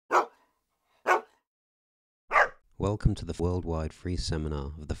Welcome to the worldwide free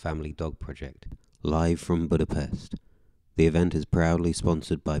seminar of the Family Dog Project, live from Budapest. The event is proudly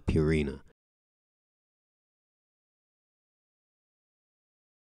sponsored by Purina.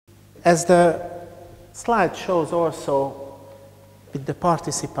 As the slide shows also, with the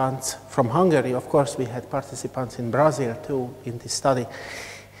participants from Hungary, of course we had participants in Brazil too in this study.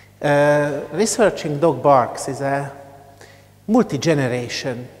 Researching dog barks is a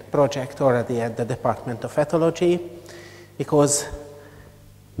multi-generation project already at the Department of Ethology, because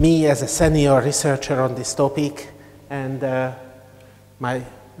me as a senior researcher on this topic and my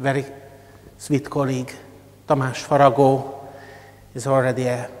very sweet colleague Tamás Faragó is already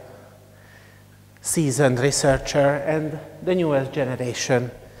a seasoned researcher, and the newest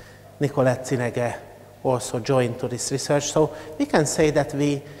generation, Nicolette Zinege, also joined to this research. So we can say that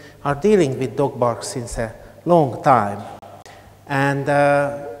we are dealing with dog barks since a long time. And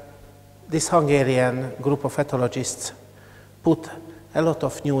this Hungarian group of ethologists put a lot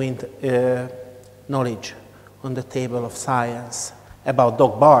of new knowledge on the table of science about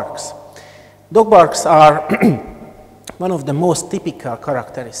dog barks. Dog barks are one of the most typical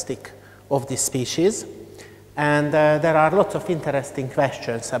characteristics of this species, and there are lots of interesting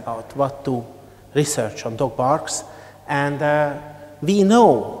questions about what to research on dog barks, and we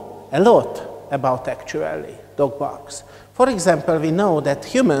know a lot about actually dog barks. For example, we know that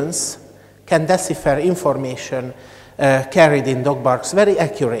humans can decipher information carried in dog barks very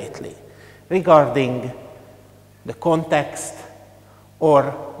accurately regarding the context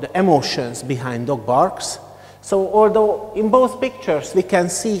or the emotions behind dog barks. So although in both pictures we can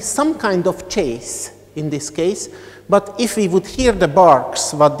see some kind of chase in this case, but if we would hear the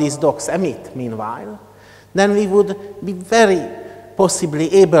barks what these dogs emit meanwhile, then we would be very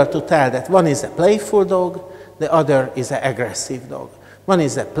possibly able to tell that one is a playful dog, the other is an aggressive dog. One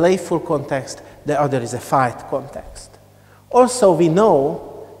is a playful context, the other is a fight context. Also, we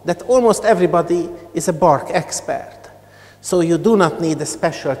know that almost everybody is a bark expert. So you do not need a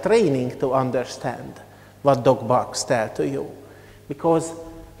special training to understand what dog barks tell to you. Because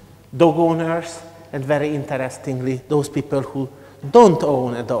dog owners, and very interestingly, those people who don't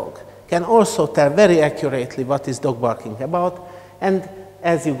own a dog, can also tell very accurately what is dog barking about. And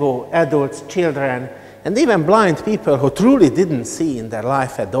as you go, adults, children, and even blind people who truly didn't see in their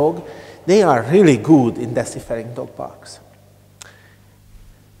life a dog, they are really good in deciphering dog barks.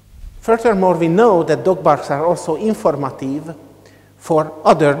 Furthermore, we know that dog barks are also informative for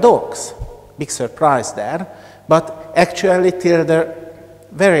other dogs. Big surprise there. But actually, till the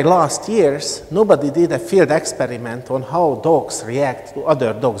very last years, nobody did a field experiment on how dogs react to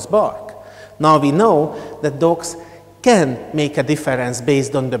other dogs' bark. Now we know that dogs can make a difference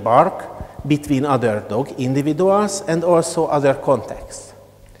based on the bark between other dog individuals and also other contexts.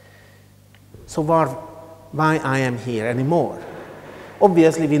 So why I am here anymore?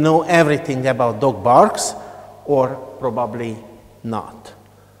 Obviously, we know everything about dog barks, or probably not.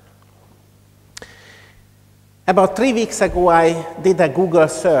 About 3 weeks ago, I did a Google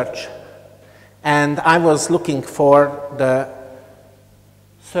search, and I was looking for the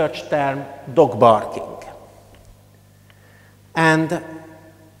search term dog barking. And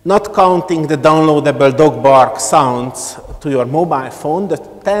not counting the downloadable dog bark sounds to your mobile phone, the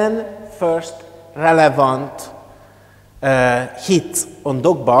 10 first relevant hits on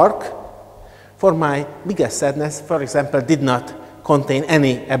dog bark, for my biggest sadness, for example, did not contain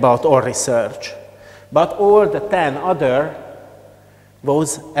any about our research. But all the 10 other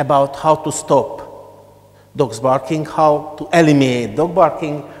was about how to stop dogs barking, how to eliminate dog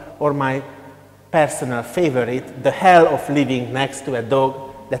barking, or my personal favorite, the hell of living next to a dog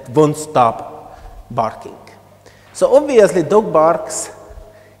that won't stop barking. So obviously dog barks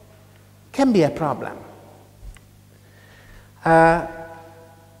can be a problem.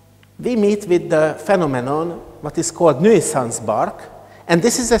 We meet with the phenomenon what is called nuisance bark, and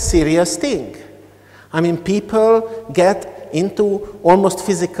this is a serious thing. I mean, people get into almost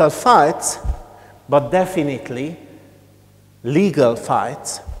physical fights, but definitely legal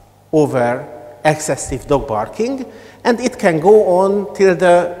fights over excessive dog barking, and it can go on till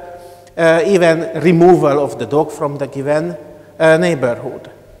the even removal of the dog from the given neighborhood.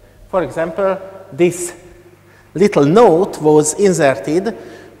 For example, this little note was inserted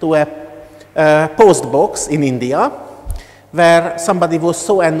to a post box in India, where somebody was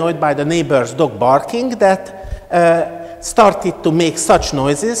so annoyed by the neighbor's dog barking that started to make such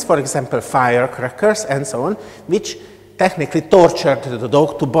noises, for example, firecrackers and so on, which technically tortured the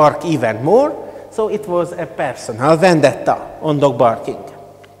dog to bark even more. So it was a personal vendetta on dog barking.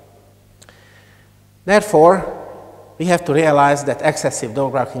 Therefore, we have to realize that excessive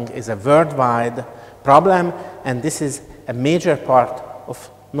dog barking is a worldwide problem, and this is a major part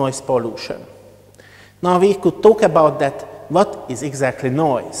of noise pollution. Now we could talk about that. What is exactly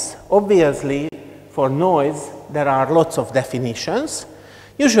noise? Obviously, for noise, there are lots of definitions,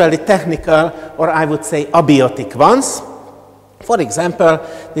 usually technical, or I would say abiotic ones. For example,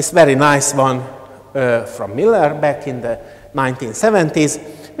 this very nice one from Miller back in the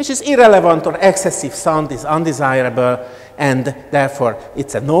 1970s, which is irrelevant or excessive sound is undesirable, and therefore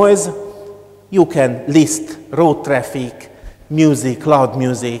it's a noise. You can list road traffic, music, loud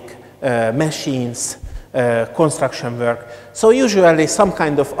music, machines, construction work. So usually some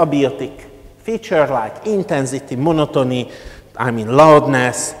kind of abiotic feature like intensity, monotony,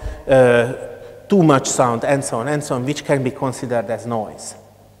 loudness, too much sound, and so on, which can be considered as noise.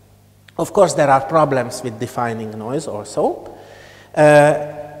 Of course, there are problems with defining noise also.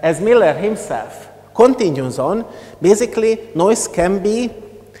 As Miller himself continues on, basically noise can be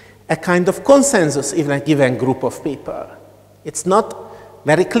a kind of consensus in a given group of people. It's not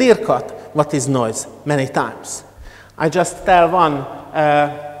very clear-cut what is noise many times. I just tell one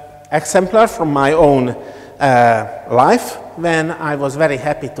exemplar from my own life when I was very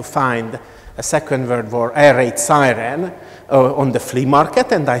happy to find a Second World War air raid siren on the flea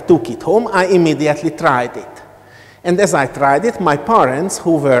market, and I took it home. I immediately tried it. And as I tried it, my parents,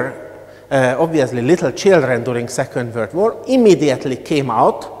 who were obviously little children during Second World War, immediately came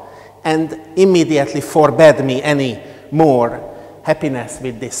out and immediately forbade me any more happiness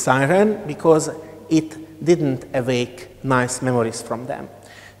with this siren because it didn't awake nice memories from them.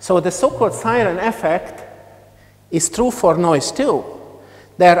 So the so-called siren effect is true for noise too.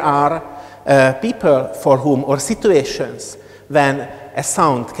 There are people for whom, or situations, when a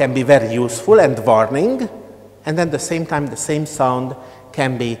sound can be very useful and warning, and at the same time the same sound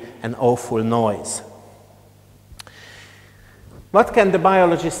can be an awful noise. What can the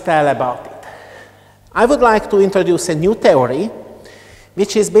biologists tell about it? I would like to introduce a new theory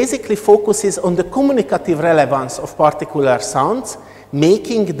which is basically focuses on the communicative relevance of particular sounds,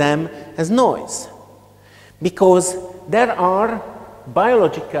 making them as noise. Because there are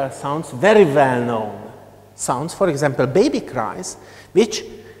biological sounds, very well-known sounds, for example, baby cries, which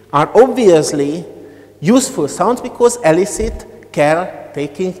are obviously useful sounds because elicit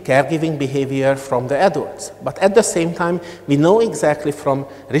caregiving behavior from the adults. But at the same time, we know exactly from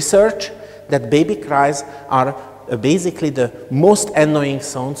research that baby cries are basically the most annoying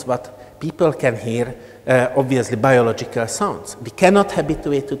sounds what people can hear, obviously biological sounds. We cannot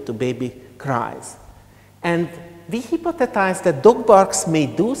habituate to baby cries. And we hypothesize that dog barks may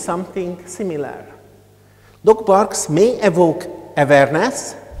do something similar. Dog barks may evoke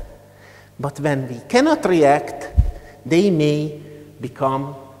awareness, but when we cannot react, they may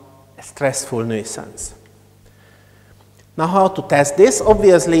become a stressful nuisance. Now, how to test this?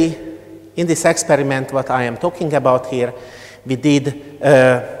 Obviously, in this experiment, what I am talking about here, we did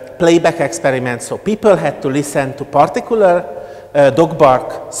playback experiments. So people had to listen to particular dog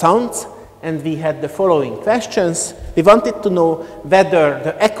bark sounds, and we had the following questions. We wanted to know whether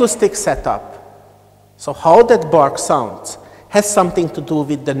the acoustic setup, so how that bark sounds, has something to do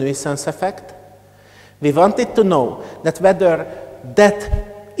with the nuisance effect. We wanted to know that whether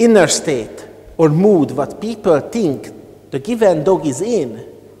that inner state or mood, what people think the given dog is in,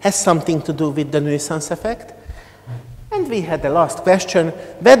 has something to do with the nuisance effect. And we had the last question,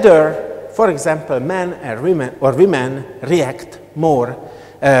 whether, for example, men or women react more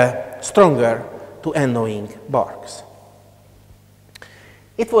stronger to annoying barks.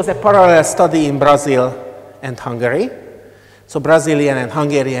 It was a parallel study in Brazil and Hungary. So Brazilian and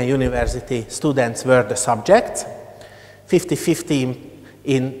Hungarian university students were the subjects, 50-50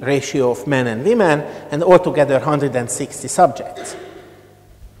 in ratio of men and women, and altogether 160 subjects.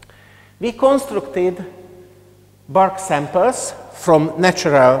 We constructed bark samples from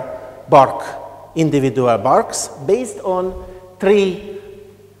natural bark, individual barks, based on 3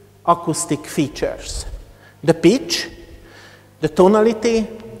 acoustic features: the pitch, the tonality,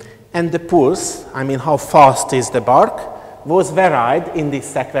 and the pulse, how fast is the bark, was varied in these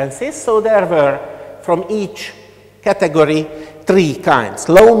sequences. So there were, from each category, 3 kinds,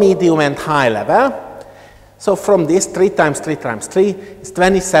 low, medium, and high level. So from this 3 times 3 times 3 is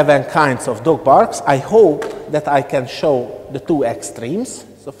 27 kinds of dog barks. I hope that I can show the 2 extremes.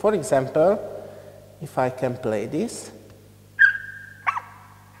 So for example, if I can play this.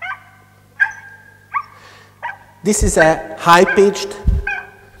 This is a high-pitched,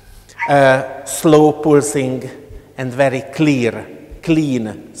 slow pulsing, and very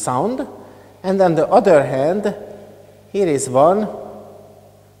clean sound. And on the other hand, here is one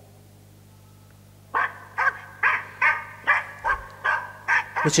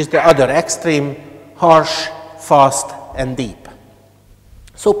which is the other extreme, harsh, fast, and deep.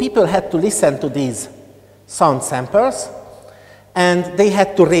 So people had to listen to these sound samples, and they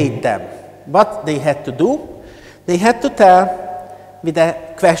had to rate them. What they had to do, they had to tell with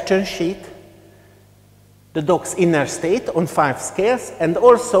a question sheet the dog's inner state on 5 scales, and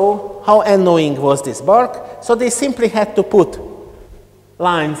also how annoying was this bark. So they simply had to put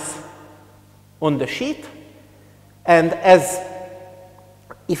lines on the sheet, and as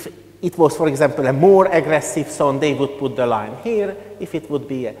if it was, for example, a more aggressive sound, they would put the line here. If it would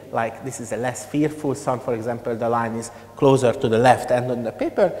be like this is a less fearful sound, for example, the line is closer to the left end on the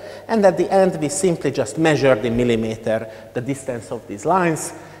paper. And at the end, we simply just measured in millimeter the distance of these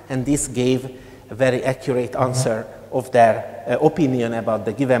lines, and this gave a very accurate answer of their opinion about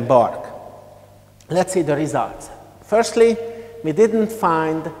the given bark. Let's see the results. Firstly, we didn't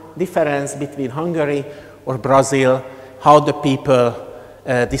find difference between Hungary or Brazil, how the people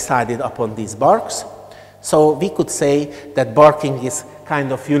decided upon these barks. So we could say that barking is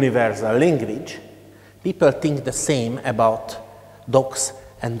kind of universal language. People think the same about dogs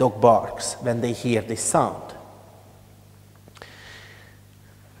and dog barks when they hear this sound.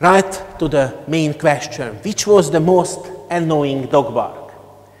 Right to the main question, which was the most annoying dog bark?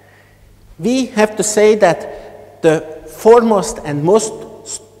 We have to say that the foremost and most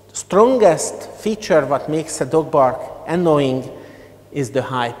strongest feature what makes a dog bark annoying is the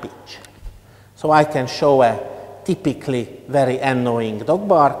high pitch. So I can show a typically very annoying dog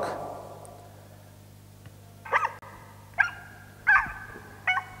bark.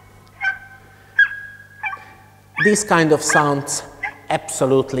 These kind of sounds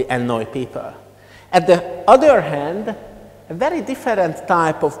absolutely annoy people. At the other hand, a very different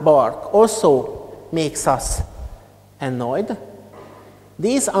type of bark also makes us annoyed.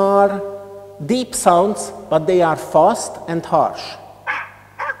 These are deep sounds, but they are fast and harsh.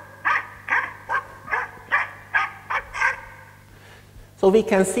 So we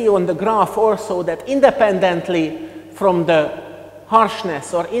can see on the graph also that independently from the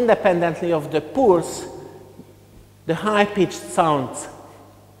harshness or independently of the pulse, the high-pitched sounds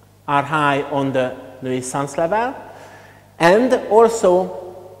are high on the nuisance level, and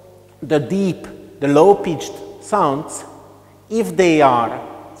also the deep, the low-pitched sounds, if they are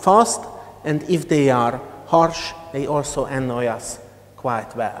fast and if they are harsh, they also annoy us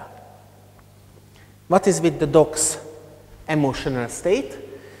quite well. What is with the dog's emotional state?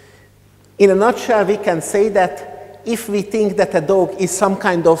 In a nutshell, we can say that if we think that a dog is some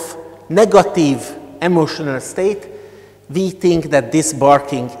kind of negative emotional state, we think that this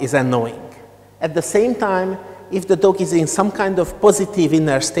barking is annoying. At the same time, if the dog is in some kind of positive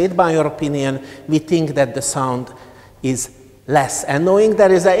inner state, by your opinion, we think that the sound is less annoying.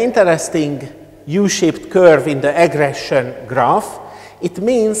 There is an interesting U-shaped curve in the aggression graph. It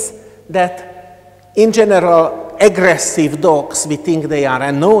means that in general, aggressive dogs, we think they are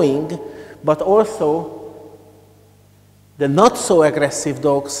annoying, but also the not so aggressive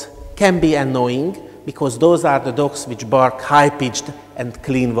dogs can be annoying because those are the dogs which bark high-pitched and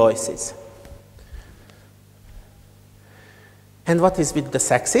clean voices. And what is with the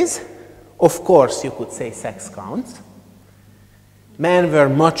sexes? Of course, you could say sex counts. Men were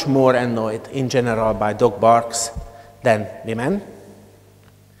much more annoyed in general by dog barks than women.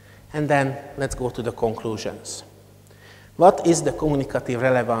 And then let's go to the conclusions. What is the communicative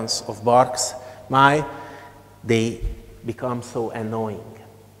relevance of barks? Why they become so annoying?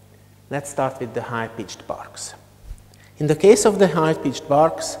 Let's start with the high-pitched barks. In the case of the high-pitched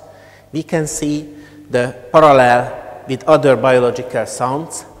barks, we can see the parallel with other biological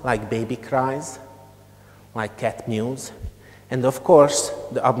sounds like baby cries, like cat mews, and of course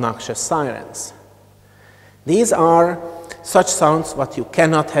the obnoxious sirens. These are such sounds what you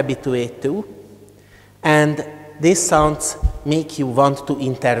cannot habituate to, and these sounds make you want to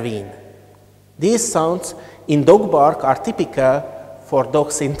intervene. These sounds in dog bark are typical for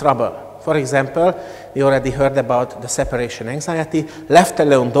dogs in trouble. For example, we already heard about the separation anxiety. Left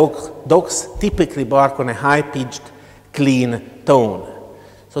alone dogs typically bark on a high-pitched, clean tone.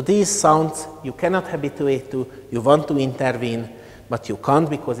 So these sounds you cannot habituate to, you want to intervene, but you can't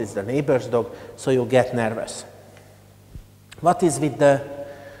because it's the neighbor's dog, so you get nervous. What is with the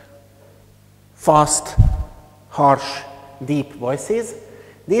fast, harsh, deep voices?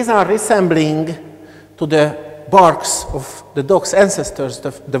 These are resembling to the barks of the dog's ancestors,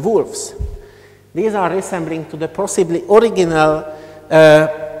 the wolves. These are resembling to the possibly original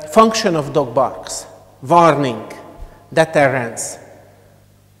function of dog barks: warning, deterrence,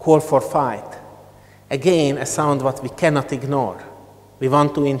 call for fight. Again, a sound what we cannot ignore. We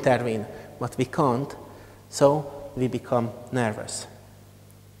want to intervene, but we can't, so we become nervous.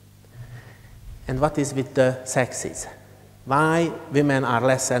 And what is with the sexes? Why women are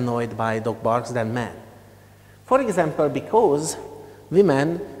less annoyed by dog barks than men? For example, because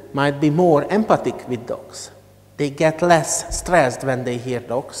women might be more empathic with dogs. They get less stressed when they hear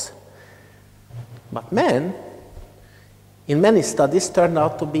dogs. But men, in many studies, turned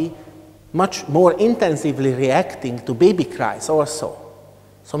out to be much more intensively reacting to baby cries also.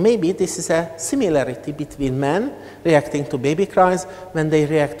 So maybe this is a similarity between men reacting to baby cries when they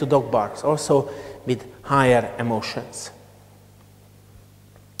react to dog barks, also with higher emotions.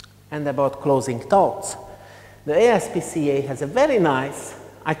 And about closing thoughts. The ASPCA has a very nice,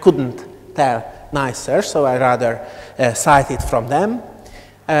 I couldn't tell nicer, so I rather cite it from them,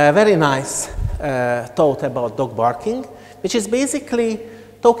 a very nice thought about dog barking, which is basically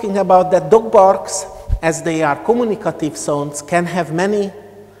talking about that dog barks, as they are communicative sounds, can have many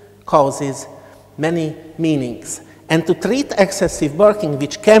causes, many meanings. And to treat excessive barking,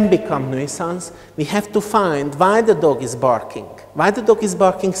 which can become nuisance, we have to find why the dog is barking, why the dog is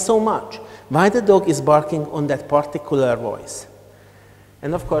barking so much, why the dog is barking on that particular voice.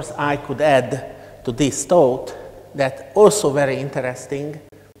 And of course, I could add to this thought that also very interesting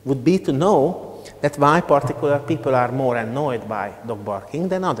would be to know that why particular people are more annoyed by dog barking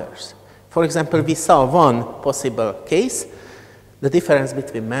than others. For example, we saw one possible case, the difference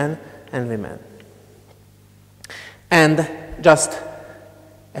between men and women. And just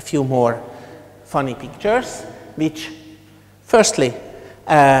a few more funny pictures, which firstly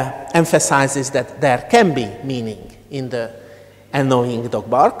emphasizes that there can be meaning in the annoying dog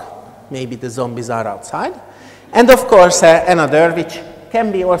bark. Maybe the zombies are outside. And of course, another which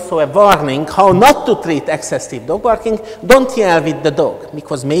can be also a warning how not to treat excessive dog barking. Don't yell with the dog,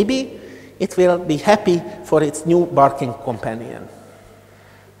 because maybe it will be happy for its new barking companion.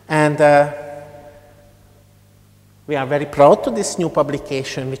 And we are very proud to this new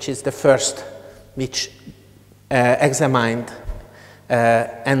publication, which is the first which examined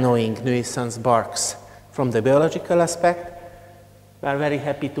annoying nuisance barks from the biological aspect. We are very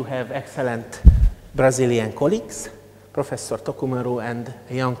happy to have excellent Brazilian colleagues, Professor Tokumaru and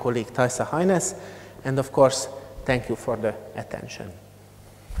a young colleague, Taisa Haines, and of course, thank you for the attention.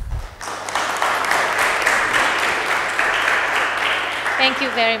 Thank you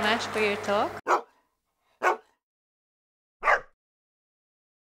very much for your talk.